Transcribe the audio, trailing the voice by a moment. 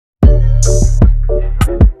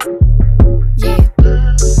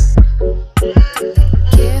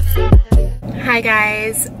Hi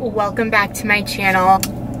guys, welcome back to my channel.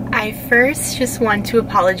 I first just want to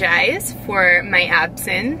apologize for my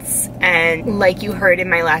absence, and like you heard in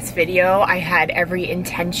my last video, I had every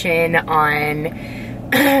intention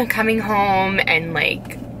on coming home and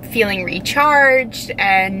like feeling recharged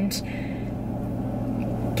and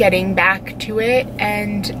getting back to it,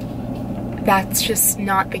 and that's just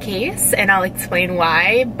not the case, and I'll explain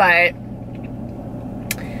why. But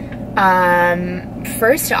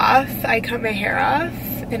first off, I cut my hair off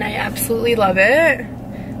and I absolutely love it.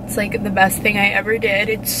 It's like the best thing I ever did.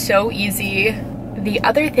 It's so easy. The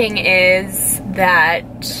other thing is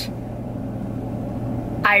that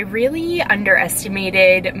I really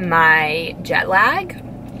underestimated my jet lag,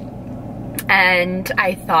 and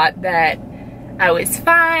I thought that I was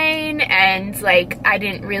fine, and like I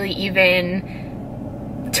didn't really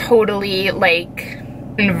even totally like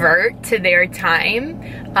convert to their time,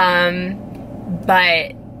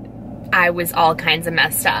 but I was all kinds of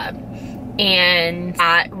messed up, and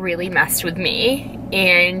that really messed with me.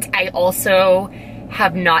 And I also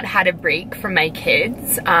have not had a break from my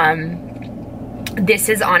kids. This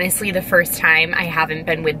is honestly the first time I haven't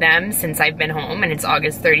been with them since I've been home, and it's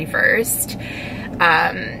August 31st.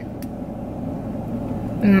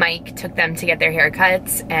 Mike took them to get their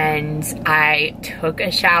haircuts, and I took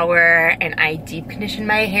a shower and I deep conditioned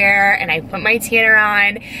my hair and I put my tanner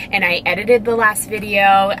on and I edited the last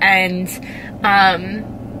video, and I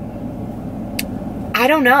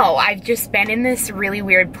don't know, I've just been in this really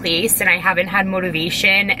weird place and I haven't had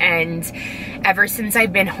motivation, and ever since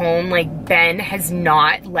I've been home, like Ben has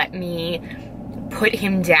not let me put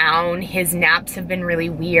him down. His naps have been really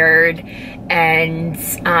weird, and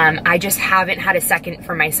I just haven't had a second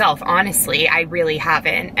for myself, honestly. I really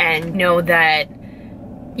haven't. And know that,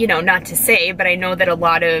 you know, not to say, but I know that a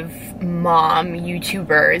lot of mom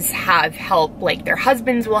YouTubers have help, like their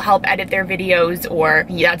husbands will help edit their videos, or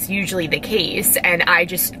that's usually the case, and I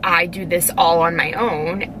do this all on my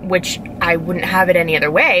own, which I wouldn't have it any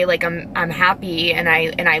other way. Like I'm happy and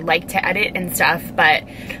I like to edit and stuff, but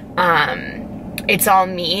it's all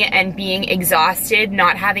me, and being exhausted,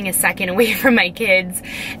 not having a second away from my kids,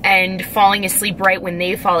 and falling asleep right when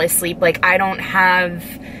they fall asleep. Like I'm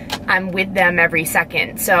with them every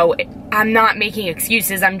second. So I'm not making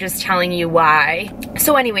excuses, I'm just telling you why.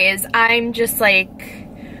 So anyways, I'm just like,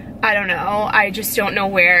 I don't know, I just don't know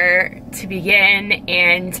where to begin.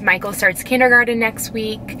 And Michael starts kindergarten next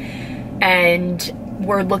week, and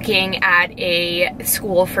we're looking at a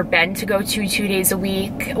school for Ben to go to 2 days a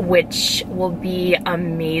week, which will be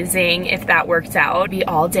amazing if that works out. It'll be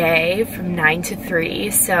all day from 9 to 3,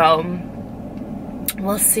 so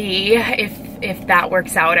we'll see if that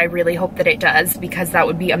works out. I really hope that it does, because that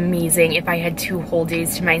would be amazing if I had 2 whole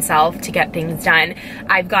days to myself to get things done.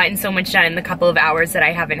 I've gotten so much done in the couple of hours that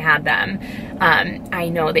I haven't had them. I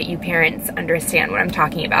know that you parents understand what I'm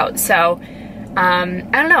talking about. So I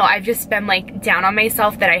don't know, I've just been like down on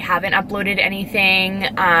myself that I haven't uploaded anything.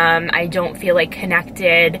 I don't feel like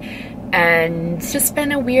connected, and it's just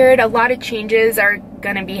been a lot of changes are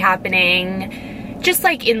gonna be happening, just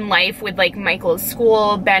like in life, with like Michael's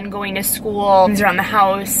school, Ben going to school, things around the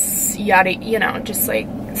house, yada, you know, just life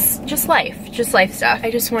stuff.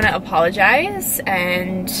 I just want to apologize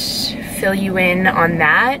and fill you in on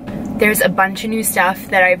that. There's a bunch of new stuff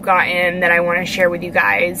that I've gotten that I want to share with you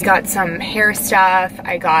guys. Got some hair stuff,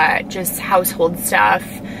 I got just household stuff.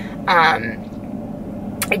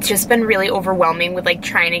 It's just been really overwhelming with like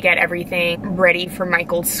trying to get everything ready for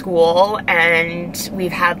Michael's school, and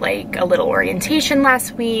we've had like a little orientation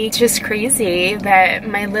last week. It's just crazy that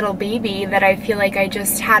my little baby that I feel like I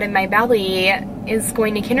just had in my belly is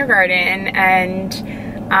going to kindergarten, and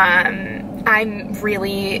I'm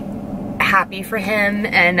really happy for him,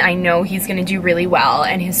 and I know he's gonna do really well,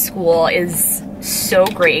 and his school is so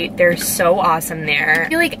great. They're so awesome there. I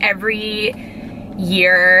feel like every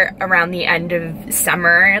year around the end of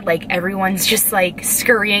summer, like everyone's just like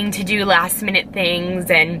scurrying to do last minute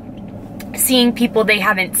things and seeing people they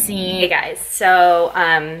haven't seen. Hey guys, so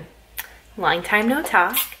long time no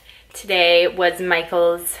talk. Today was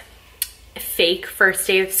Michael's fake first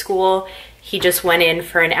day of school. He just went in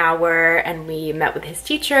for an hour and we met with his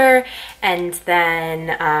teacher, and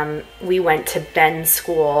then we went to Ben's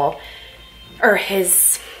school, or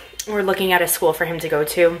we're looking at a school for him to go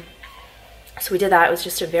to. So we did that. It was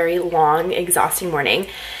just a very long, exhausting morning.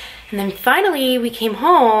 And then finally we came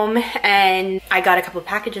home and I got a couple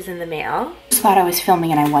packages in the mail. Just thought I was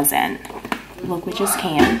filming and I wasn't. Look what just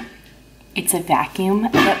came. It's a vacuum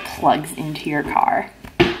that plugs into your car.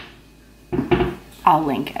 I'll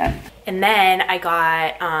link it. And then I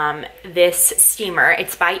got this steamer.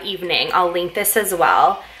 It's by Evening. I'll link this as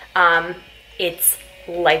well. It's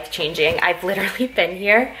life-changing. I've literally been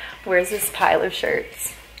here. Where's this pile of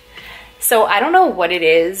shirts? So I don't know what it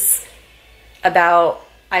is about,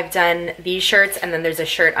 I've done these shirts and then there's a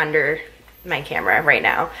shirt under my camera right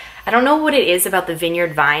now. I don't know what it is about the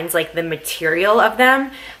Vineyard Vines, like the material of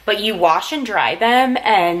them, but you wash and dry them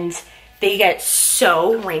and they get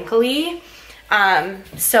so wrinkly.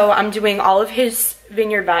 So I'm doing all of his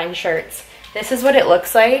Vineyard Vine shirts. This is what it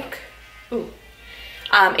looks like. Ooh.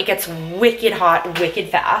 It gets wicked hot, wicked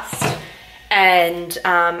fast. And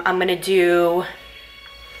I'm gonna do,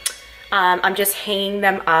 I'm just hanging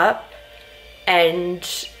them up and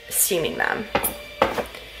steaming them. Oh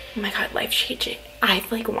my God, life changing.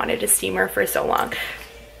 I've like wanted a steamer for so long.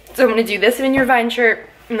 So I'm gonna do this Vineyard Vine shirt,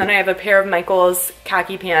 and then I have a pair of Michael's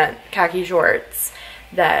khaki shorts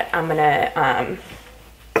that I'm gonna,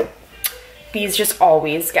 these just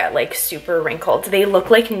always get like super wrinkled. They look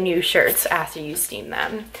like new shirts after you steam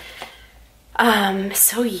them.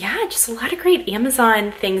 So yeah, just a lot of great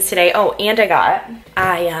Amazon things today. Oh, and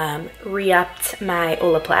I re-upped my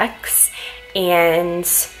Olaplex, and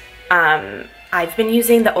I've been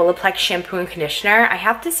using the Olaplex shampoo and conditioner. I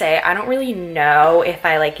have to say, I don't really know if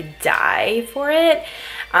I like die for it.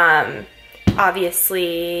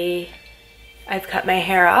 Obviously, I've cut my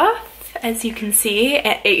hair off, as you can see.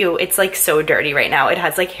 Ew, it's like so dirty right now. It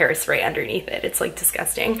has like hairspray underneath it. It's like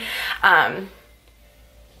disgusting.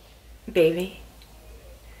 Baby,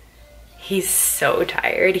 he's so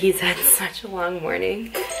tired. He's had such a long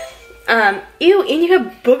morning. Ew, and you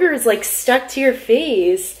have boogers like stuck to your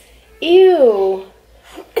face. Ew.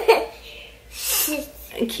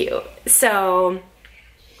 Cute. So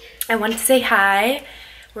I wanted to say hi.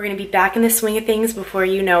 We're gonna be back in the swing of things before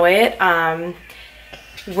you know it.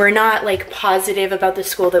 We're not like positive about the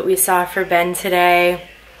school that we saw for Ben today.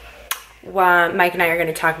 Well, Mike and I are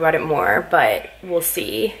gonna talk about it more, but we'll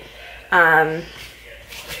see. Can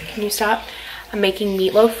you stop? I'm making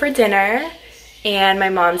meatloaf for dinner, and my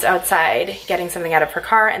mom's outside getting something out of her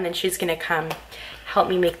car, and then she's gonna come help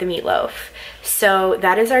me make the meatloaf. So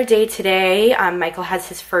that is our day today. Michael has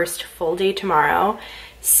his first full day tomorrow.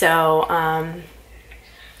 So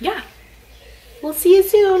yeah, we'll see you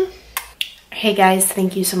soon. Hey guys,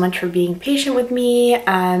 thank you so much for being patient with me.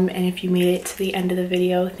 And if you made it to the end of the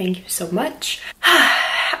video, thank you so much.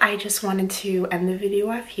 I just wanted to end the video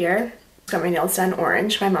off here. Got my nails done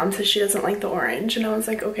orange. My mom says she doesn't like the orange, and I was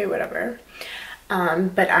like, okay, whatever.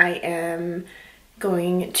 But I am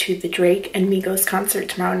going to the Drake and Migos concert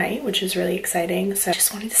tomorrow night, which is really exciting. So I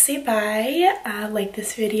just wanted to say bye. Like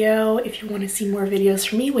this video if you want to see more videos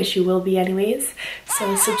from me, which you will be anyways.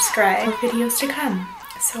 So subscribe for videos to come.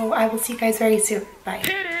 So I will see you guys very soon. Bye.